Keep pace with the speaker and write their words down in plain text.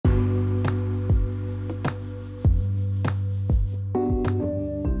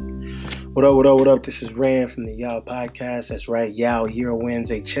What up, what up, what up? This is Rand from the Yao Podcast. That's right, Yao Year Wins.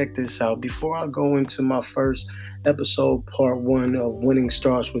 Hey, check this out. Before I go into my first episode, part one of Winning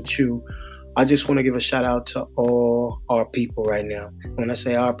Starts With You, I just want to give a shout out to all our people right now. When I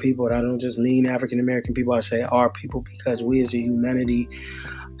say our people, I don't just mean African American people. I say our people because we as a humanity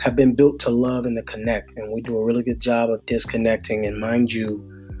have been built to love and to connect. And we do a really good job of disconnecting. And mind you,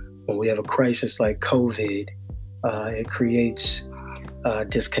 when we have a crisis like COVID, it creates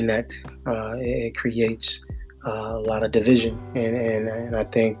disconnect. It creates a lot of division, and I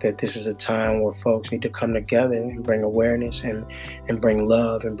think that this is a time where folks need to come together and bring awareness and bring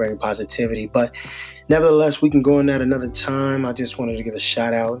love and bring positivity. But nevertheless, we can go in that another time. I just wanted to give a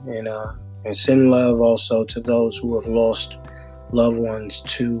shout out and send love also to those who have lost loved ones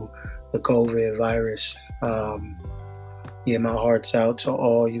to the COVID virus. My heart's out to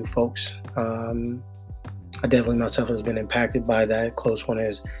all you folks. I definitely myself has been impacted by that. Close one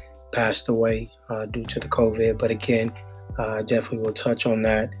has passed away due to the COVID. But again, definitely will touch on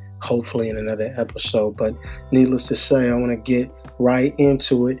that hopefully in another episode. But needless to say, I want to get right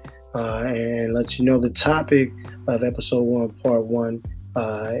into it and let you know the topic of episode one, part one,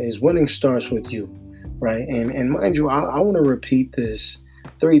 is winning starts with you, right? And mind you, I want to repeat this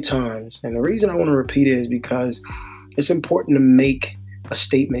 3 times. And the reason I want to repeat it is because it's important to make a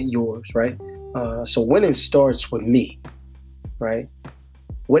statement yours, right? So winning starts with me, right?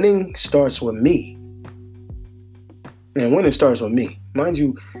 Winning starts with me. And winning starts with me. Mind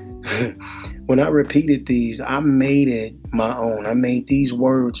you, when I repeated these, I made it my own. I made these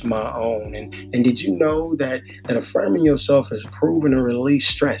words my own. And did you know that affirming yourself is proven to release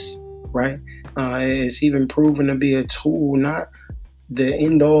stress, right? It's even proven to be a tool, not the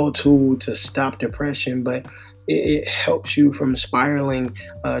end-all tool to stop depression, but it helps you from spiraling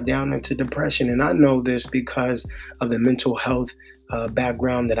down into depression. And I know this because of the mental health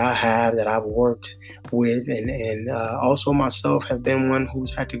background that I have, that I've worked with, and also myself have been one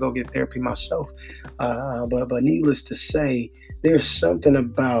who's had to go get therapy myself. But needless to say, there's something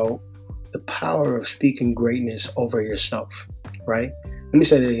about the power of speaking greatness over yourself, right? Let me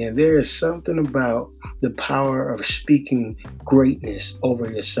say that again. There is something about the power of speaking greatness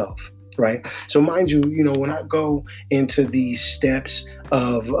over yourself. Right. So mind you, when I go into these steps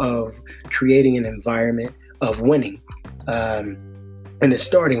of creating an environment of winning, and it's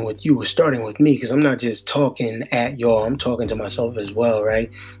starting with you, it's starting with me, because I'm not just talking at y'all, I'm talking to myself as well, right?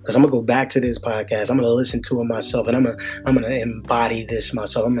 Because I'm gonna go back to this podcast, I'm gonna listen to it myself, and I'm gonna embody this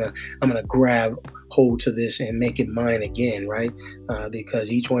myself. I'm gonna grab hold to this and make it mine again, right? Because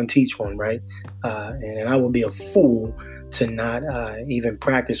each one teach one, right? And I will be a fool to not even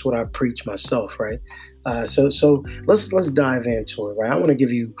practice what I preach myself, right? So let's dive into it, right? I want to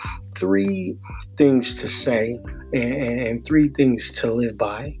give you 3 things to say and 3 things to live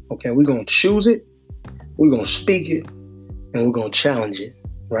by. Okay, we're gonna choose it, we're gonna speak it, and we're gonna challenge it,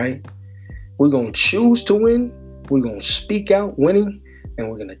 right? We're gonna choose to win, we're gonna speak out winning, and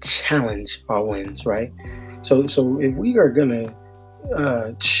we're gonna challenge our wins, right? So if we are gonna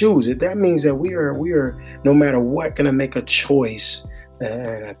choose it, that means that we are no matter what gonna make a choice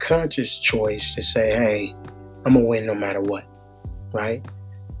and a conscious choice to say, hey, I'm gonna win no matter what, right?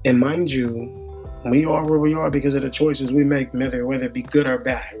 And mind you, we are where we are because of the choices we make, whether it be good or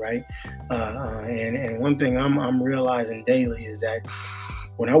bad, right? And one thing I'm realizing daily is that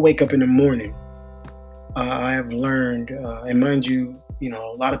when I wake up in the morning, I have learned, and mind you,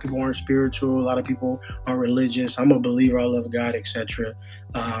 a lot of people aren't spiritual, a lot of people aren't religious. I'm a believer, I love God, etc.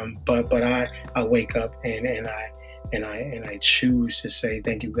 But I wake up and I choose to say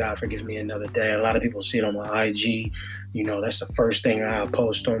thank you, God, for giving me another day. A lot of people see it on my IG. That's the first thing I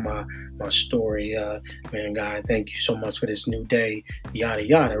post on my story. Man, God, thank you so much for this new day, yada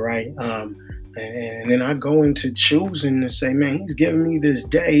yada, right? And then I go into choosing to say, man, He's giving me this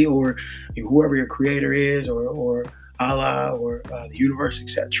day, or whoever your creator is, or Allah, or the universe,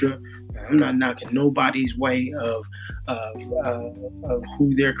 etc. I'm not knocking nobody's way of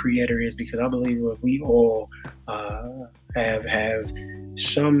who their creator is, because I believe that we all have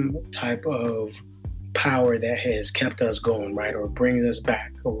some type of power that has kept us going, right, or brings us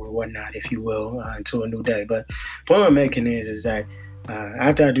back, or whatnot, if you will, into a new day. But the point I'm making is that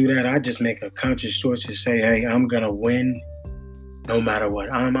after I do that, I just make a conscious choice to say, hey, I'm gonna win no matter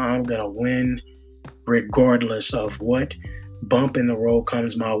what. I'm gonna win regardless of what bump in the road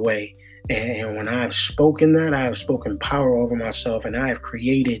comes my way. And when I have spoken that, I have spoken power over myself, and I have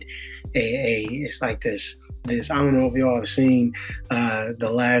created it's like this this. I don't know if y'all have seen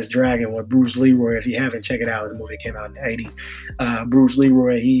The Last Dragon with Bruce Leroy. If you haven't, check it out. It's a movie that came out in the 80s. Bruce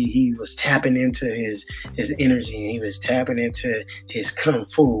Leroy, he was tapping into his energy, and he was tapping into his kung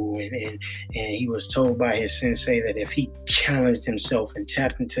fu, and he was told by his sensei that if he challenged himself and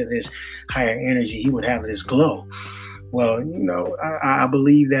tapped into this higher energy, he would have this glow. Well, I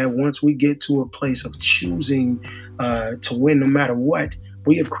believe that once we get to a place of choosing to win no matter what,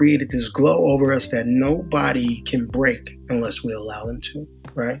 we have created this glow over us that nobody can break unless we allow them to,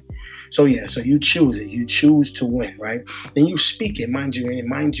 right? So you choose it. You choose to win, right? And you speak it, mind you. And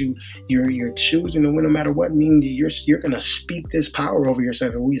mind you, you're choosing to win no matter what. Means you're going to speak this power over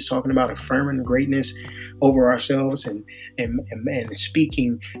yourself. And we was talking about affirming greatness over ourselves and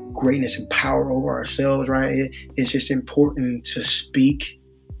speaking greatness and power over ourselves, right? It's just important to speak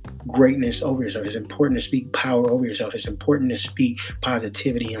greatness over yourself. It's important to speak power over yourself. It's important to speak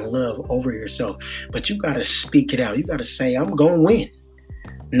positivity and love over yourself. But you got to speak it out. You got to say, I'm going to win.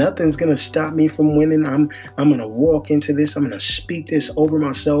 Nothing's going to stop me from winning. I'm going to walk into this. I'm going to speak this over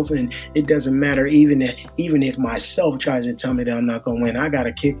myself. And it doesn't matter even if myself tries to tell me that I'm not going to win. I got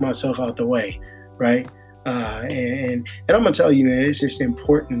to kick myself out the way, right? And I'm going to tell you, man, it's just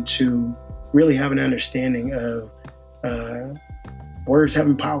important to really have an understanding of words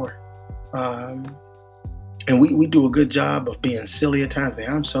having power. And we do a good job of being silly at times.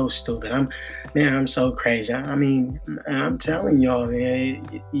 Man, I'm so stupid. I'm so crazy. I mean, I'm telling y'all, man,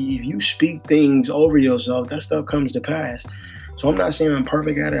 if you speak things over yourself, that stuff comes to pass. So I'm not saying I'm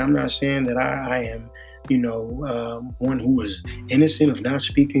perfect at it. I'm not saying that I am, one who is innocent of not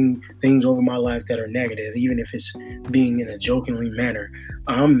speaking things over my life that are negative, even if it's being in a jokingly manner.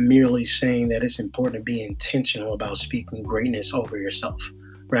 I'm merely saying that it's important to be intentional about speaking greatness over yourself,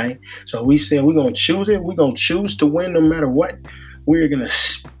 right? So we said we're going to choose it. We're going to choose to win no matter what. We're going to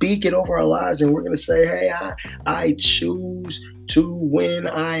speak it over our lives, and we're going to say, hey, I choose to win.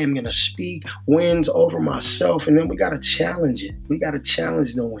 I am going to speak wins over myself. And then we got to challenge it. We got to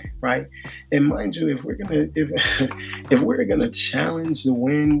challenge the win, right? And mind you, if we're going to challenge the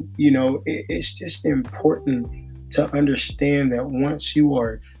win, it's just important to understand that once you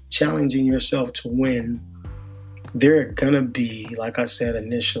are challenging yourself to win, there are going to be, like I said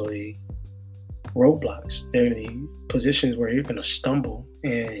initially, roadblocks. There are going to be positions where you're going to stumble,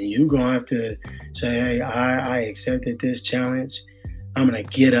 and you're going to have to say, hey, I accepted this challenge. I'm going to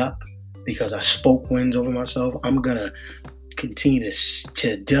get up because I spoke wins over myself. I'm going to continue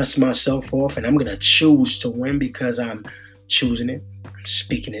to dust myself off, and I'm going to choose to win because I'm choosing it, I'm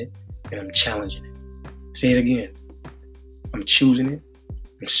speaking it, and I'm challenging it. Say it again. I'm choosing it,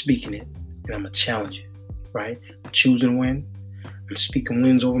 I'm speaking it, and I'm going to challenge it, right? I'm choosing to win. I'm speaking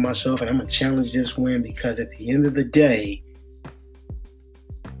wins over myself, and I'm going to challenge this win because at the end of the day,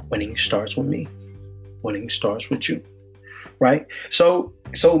 winning starts with me. Winning starts with you, right? So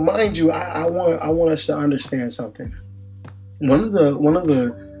mind you, I want us to understand something. One of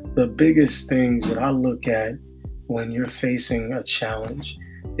the biggest things that I look at when you're facing a challenge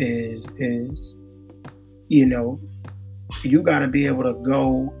is you got to be able to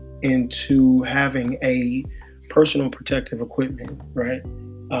go into having a personal protective equipment, right?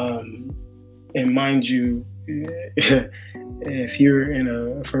 And mind you, if you're in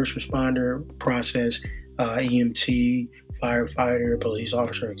a first responder process, EMT, firefighter, police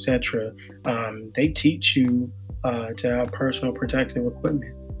officer, etc., they teach you to have personal protective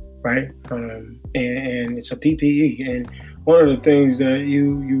equipment, right? And it's a PPE. And one of the things that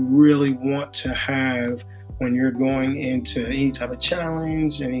you really want to have when you're going into any type of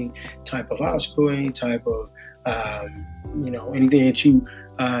challenge, any type of obstacle, any type of anything that you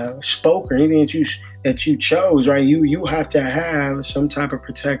spoke or anything that you chose, right? You have to have some type of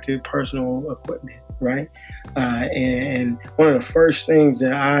protective personal equipment, right? And one of the first things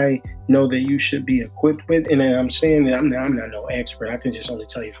that I know that you should be equipped with, and I'm saying that I'm not no expert, I can just only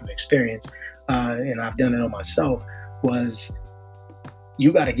tell you from experience, and I've done it on myself, was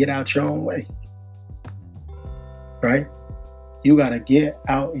you got to get out your own way, right? You got to get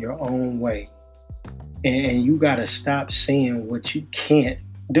out your own way. And you got to stop saying what you can't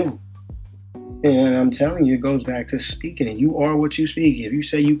do. And I'm telling you, it goes back to speaking. And you are what you speak. If you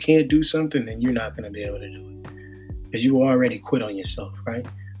say you can't do something, then you're not going to be able to do it. Because you already quit on yourself, right?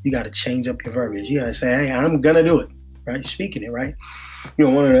 You got to change up your verbiage. You got to say, hey, I'm going to do it, right? Speaking it, right?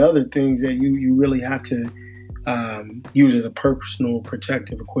 One of the other things that you really have to use as a personal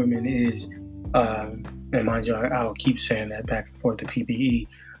protective equipment is, and mind you, I'll keep saying that back and forth, the PPE,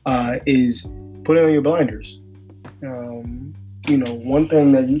 is putting on your blinders. One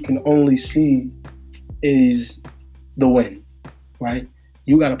thing that you can only see is the win, right?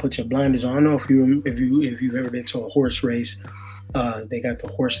 You got to put your blinders on. I don't know if you've ever been to a horse race. They got the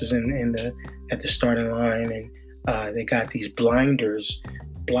horses in the at the starting line, and they got these blinders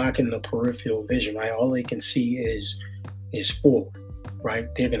blocking the peripheral vision. Right, all they can see is forward. Right,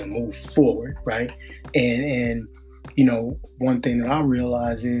 they're gonna move forward. Right, and one thing that I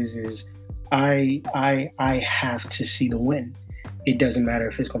realize is I have to see the win. It doesn't matter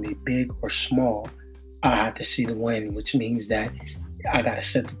if it's gonna be big or small. I have to see the win, which means that I got to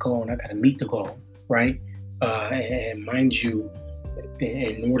set the goal and I got to meet the goal, right? And mind you,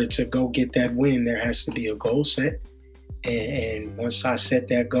 in order to go get that win, there has to be a goal set. And once I set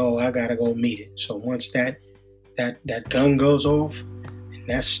that goal, I got to go meet it. So once that gun goes off and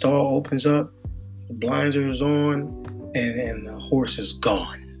that stall opens up, the blinders on, and the horse is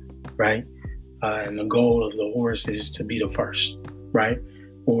gone, right? And the goal of the horse is to be the first, right?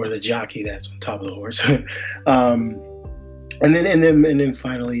 Or the jockey that's on top of the horse. And then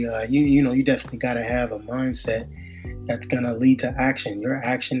finally, you definitely got to have a mindset that's gonna lead to action. Your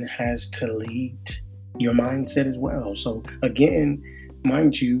action has to lead your mindset as well. So again,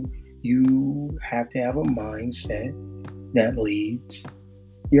 mind you, you have to have a mindset that leads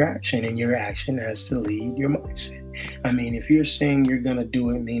your action, and your action has to lead your mindset. I mean, if you're saying you're gonna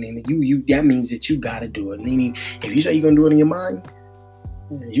do it, meaning that you that means that you gotta do it. Meaning, if you say you're gonna do it in your mind,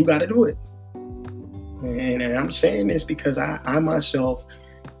 you gotta do it. And I'm saying this because I myself,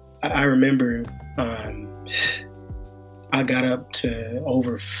 I remember I got up to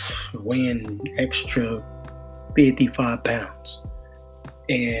weighing extra 55 pounds.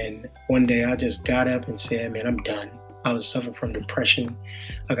 And one day I just got up and said, man, I'm done. I was suffering from depression.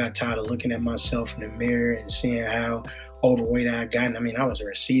 I got tired of looking at myself in the mirror and seeing how overweight I had gotten. I mean, I was a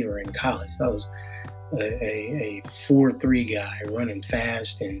receiver in college. I was a 4.3 guy running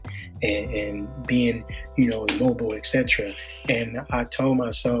fast and being, immobile, etc. And I told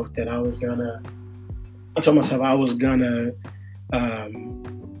myself that I was gonna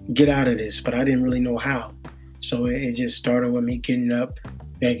get out of this, but I didn't really know how. So it just started with me getting up,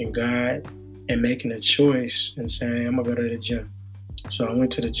 thanking God, and making a choice and saying, I'm gonna go to the gym. So I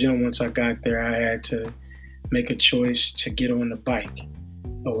went to the gym. Once I got there, I had to make a choice to get on the bike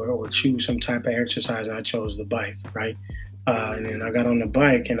or choose some type of exercise, and I chose the bike, right? And then I got on the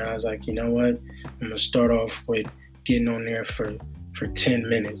bike, and I was like, you know what? I'm gonna start off with getting on there for 10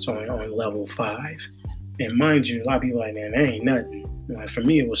 minutes on level 5. And mind you, a lot of people are like, man, that ain't nothing. Like, for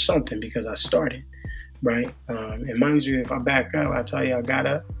me, it was something because I started, right? And mind you, if I back up, I tell you, I got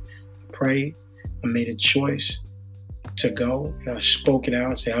up, prayed, I made a choice to go, and I spoke it out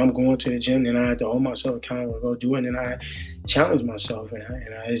and said, I'm going to the gym, and I had to hold myself accountable to go do it, and I challenged myself, and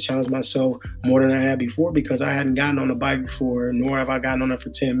I challenged myself more than I had before because I hadn't gotten on the bike before, nor have I gotten on it for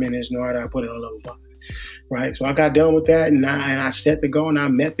 10 minutes, nor had I put it on level 5, right? So I got done with that, and I set the goal, and I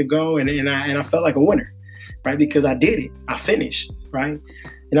met the goal, and I felt like a winner, right? Because I did it, I finished, right?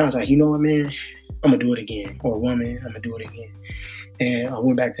 And I was like, you know what, man, I'm gonna do it again, or woman, I'm gonna do it again. And I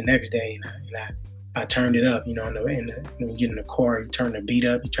went back the next day, and I turned it up, when you get in the car, you turn the beat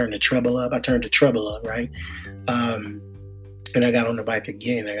up, you turn the treble up. I turned the treble up, right? And I got on the bike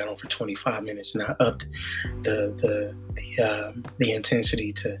again. I got on for 25 minutes, and I upped the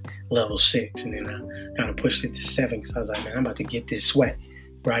intensity to level 6, and then I kind of pushed it to 7 because I was like, man, I'm about to get this sweat,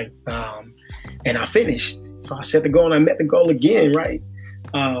 right? And I finished. So I set the goal, and I met the goal again, right?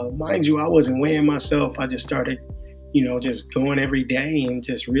 Mind you, I wasn't weighing myself. I just started just going every day and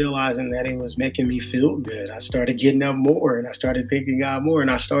just realizing that it was making me feel good. I started getting up more, and I started thanking God more,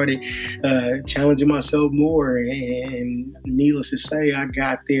 and I started challenging myself more. And needless to say, I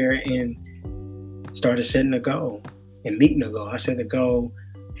got there and started setting a goal and meeting a goal. I set the goal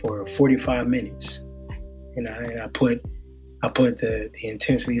for 45 minutes, and I put the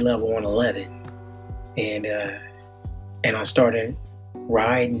intensity level on 11, and I started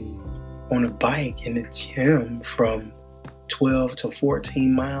riding on a bike in the gym from 12 to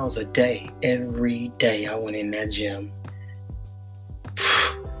 14 miles a day. Every day I went in that gym,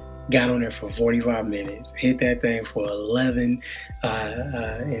 got on there for 45 minutes, hit that thing for 11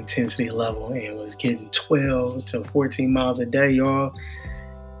 intensity level, and was getting 12 to 14 miles a day, y'all.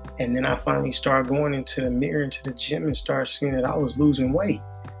 And then I finally started going into the mirror, into the gym, and started seeing that I was losing weight.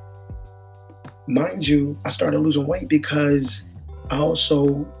 Mind you, I started losing weight because I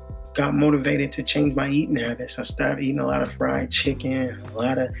also got motivated to change my eating habits. I started eating a lot of fried chicken, a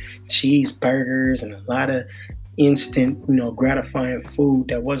lot of cheeseburgers, and a lot of instant, gratifying food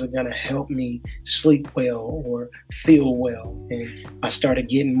that wasn't going to help me sleep well or feel well. And I started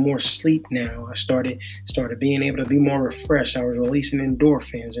getting more sleep now. I started being able to be more refreshed. I was releasing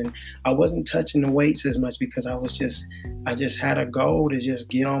endorphins, and I wasn't touching the weights as much because I just had a goal to just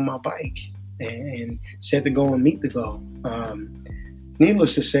get on my bike and set the goal and meet the goal.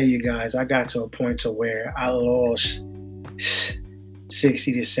 Needless to say, you guys, I got to a point to where I lost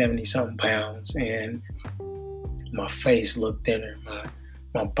 60 to 70 something pounds, and my face looked thinner.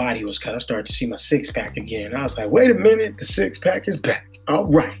 My body was kind of started to see my six-pack again. I was like, wait a minute, the six-pack is back. All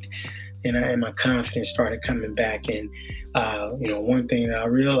right. And my confidence started coming back. And, one thing that I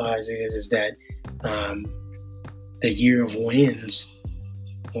realized is that the year of wins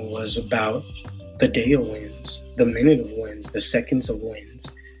was about the day of wins, the minute of wins, the seconds of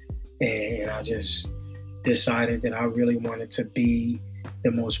wins. And I just decided that I really wanted to be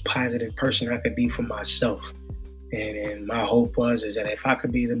the most positive person I could be for myself. And my hope is that if I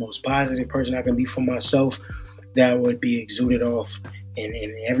could be the most positive person I can be for myself, that would be exuded off, and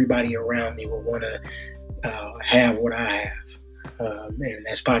everybody around me would want to have what I have. And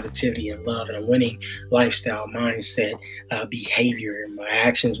that's positivity and love and a winning lifestyle, mindset, behavior, and my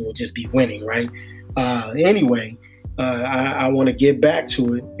actions will just be winning, right? Anyway, I want to get back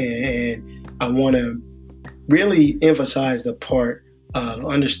to it, and I want to really emphasize the part of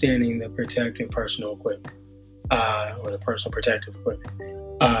understanding the protective personal equipment. Or the personal protective equipment.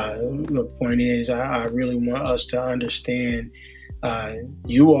 The point is, I really want us to understand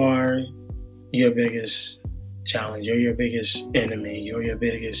you are your biggest challenge. You're your biggest enemy. You're your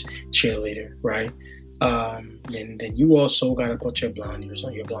biggest cheerleader, right? And then you also got to put your blinders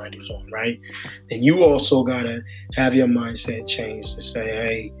on, right? And you also got to have your mindset changed to say,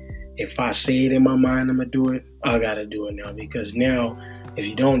 hey, if I say it in my mind, I'm going to do it, I got to do it now. Because now, if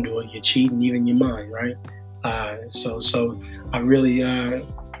you don't do it, you're cheating even your mind, right? So I really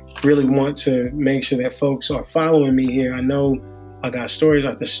want to make sure that folks are following me here. I know I got stories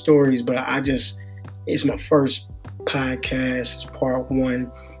after stories, but it's my first podcast. It's part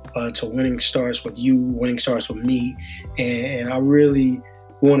one to Winning Starts With You, Winning Starts With Me. And I really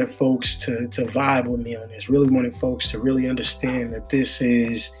wanted folks to vibe with me on this, really wanted folks to really understand that this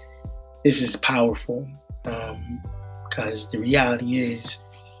is powerful. Because the reality is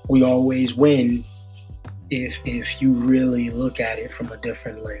we always win if you really look at it from a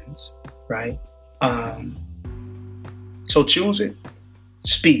different lens, right? So choose it,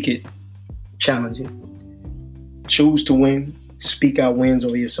 speak it, challenge it. Choose to win, speak out wins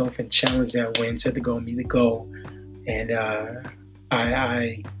over yourself, and challenge that win. Set the goal, meet the goal. And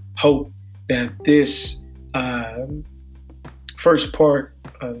I hope that this first part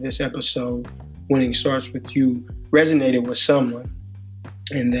of this episode, Winning Starts With You, resonated with someone,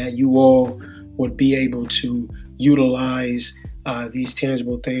 and that you all would be able to utilize these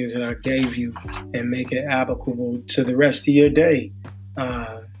tangible things that I gave you and make it applicable to the rest of your day.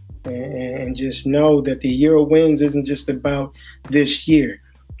 And just know that the year of wins isn't just about this year,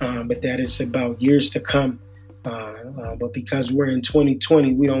 but that it's about years to come. But because we're in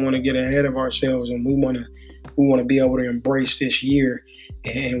 2020, we don't want to get ahead of ourselves, and we want to be able to embrace this year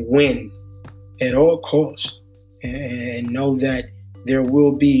and win at all costs, and know that there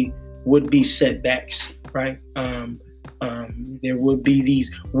would be setbacks, right? There would be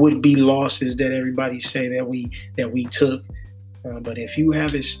these would-be losses that everybody say that we took. But if you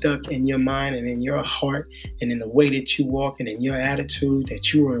have it stuck in your mind and in your heart and in the way that you walk and in your attitude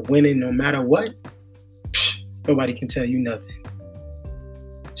that you are winning no matter what, nobody can tell you nothing.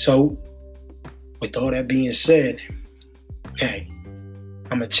 So, with all that being said, hey,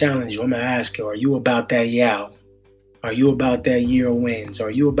 I'm going to challenge you. I'm going to ask you, are you about that yow? Are you about that year of wins? Are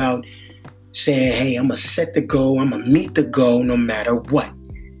you about saying, hey, I'm going to set the goal, I'm going to meet the goal no matter what?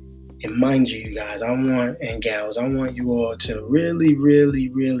 And mind you, guys, and gals, I want you all to really, really,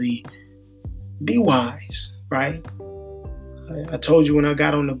 really be wise, right? I told you when I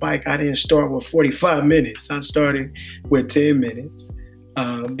got on the bike, I didn't start with 45 minutes. I started with 10 minutes.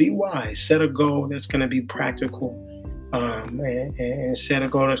 Be wise. Set a goal that's going to be practical, and set a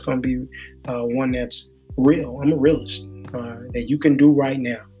goal that's going to be one that's real. I'm a realist, that you can do right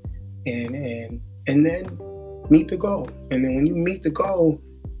now, and then meet the goal. And then when you meet the goal,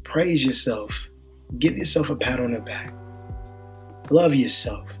 praise yourself. Give yourself a pat on the back. Love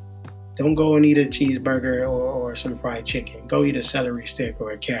yourself. Don't go and eat a cheeseburger or some fried chicken. Go eat a celery stick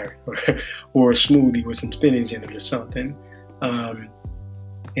or a carrot or a smoothie with some spinach in it or something.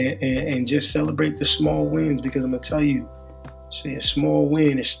 And just celebrate the small wins, because I'm going to tell you, see, a small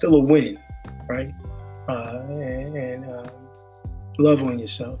win is still a win, right? And love on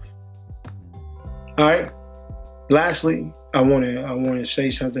yourself. All right. Lastly, I want to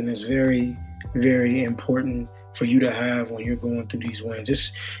say something that's very, very important for you to have when you're going through these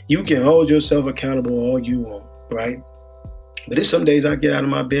wins. You can hold yourself accountable all you want, right? But there's some days I get out of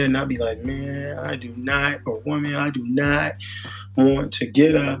my bed and I be like, man, I do not want to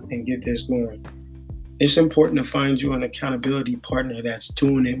get up and get this going. It's important to find you an accountability partner that's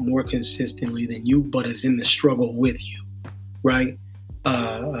doing it more consistently than you, but is in the struggle with you, right?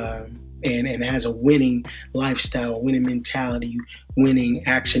 And has a winning lifestyle, winning mentality, winning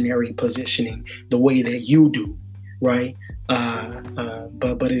actionary positioning the way that you do, right?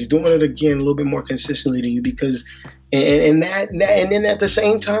 But is doing it again a little bit more consistently than you, because and then at the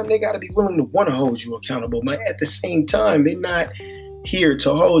same time they got to be willing to want to hold you accountable. But at the same time, they're not here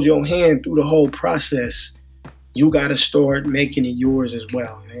to hold your hand through the whole process. You got to start making it yours as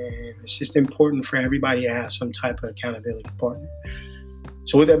well. And it's just important for everybody to have some type of accountability partner.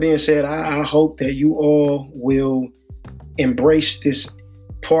 So with that being said, I hope that you all will embrace this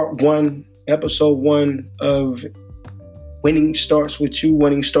part 1, episode 1 of Winning Starts With You,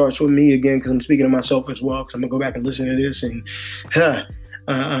 Winning Starts With Me, again, because I'm speaking to myself as well, because I'm going to go back and listen to this, and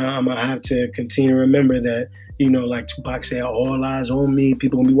I'm going to have to continue to remember that, like Tupac said, all eyes on me.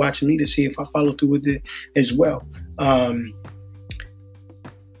 People going to be watching me to see if I follow through with it as well. I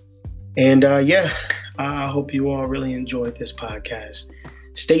hope you all really enjoyed this podcast.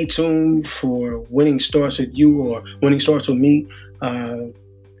 Stay tuned for Winning Starts With You or Winning Starts With Me,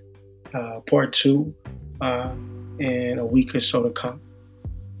 part 2, in a week or so to come.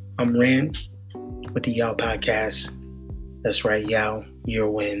 I'm Rand with the Yao Podcast. That's right, Yao. Your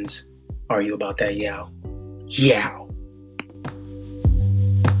wins. Are you about that, Yao? Yao.